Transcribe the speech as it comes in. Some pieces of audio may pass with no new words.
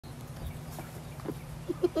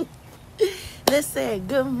Listen,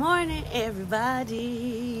 good morning,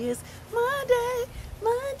 everybody. It's Monday,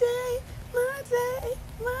 Monday, Monday,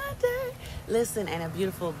 Monday. Listen, and a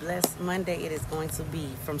beautiful, blessed Monday it is going to be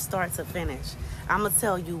from start to finish. I'm going to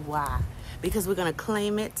tell you why. Because we're going to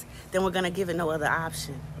claim it, then we're going to give it no other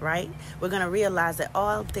option, right? We're going to realize that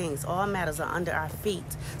all things, all matters are under our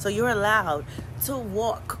feet. So you're allowed to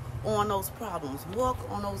walk on those problems, walk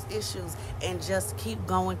on those issues, and just keep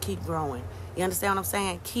going, keep growing. You understand what I'm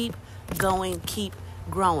saying? Keep going, keep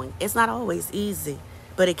growing. It's not always easy,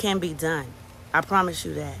 but it can be done. I promise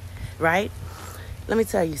you that, right? Let me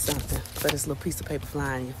tell you something for this little piece of paper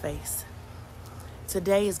flying in your face.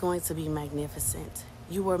 Today is going to be magnificent.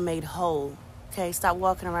 You were made whole, okay? Stop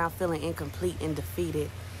walking around feeling incomplete and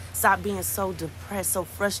defeated. Stop being so depressed, so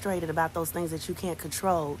frustrated about those things that you can't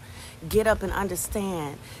control. Get up and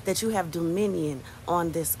understand that you have dominion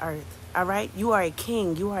on this earth, all right? You are a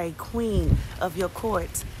king. You are a queen of your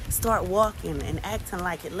court. Start walking and acting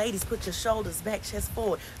like it. Ladies, put your shoulders back, chest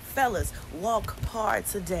forward. Fellas, walk hard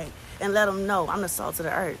today and let them know I'm the salt of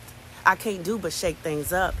the earth. I can't do but shake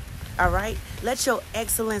things up, all right? Let your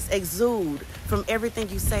excellence exude from everything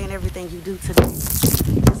you say and everything you do today.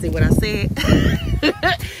 See what I said?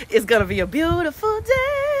 It's going to be a beautiful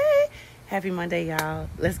day. Happy Monday, y'all.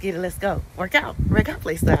 Let's get it. Let's go. Work out.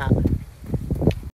 Play style.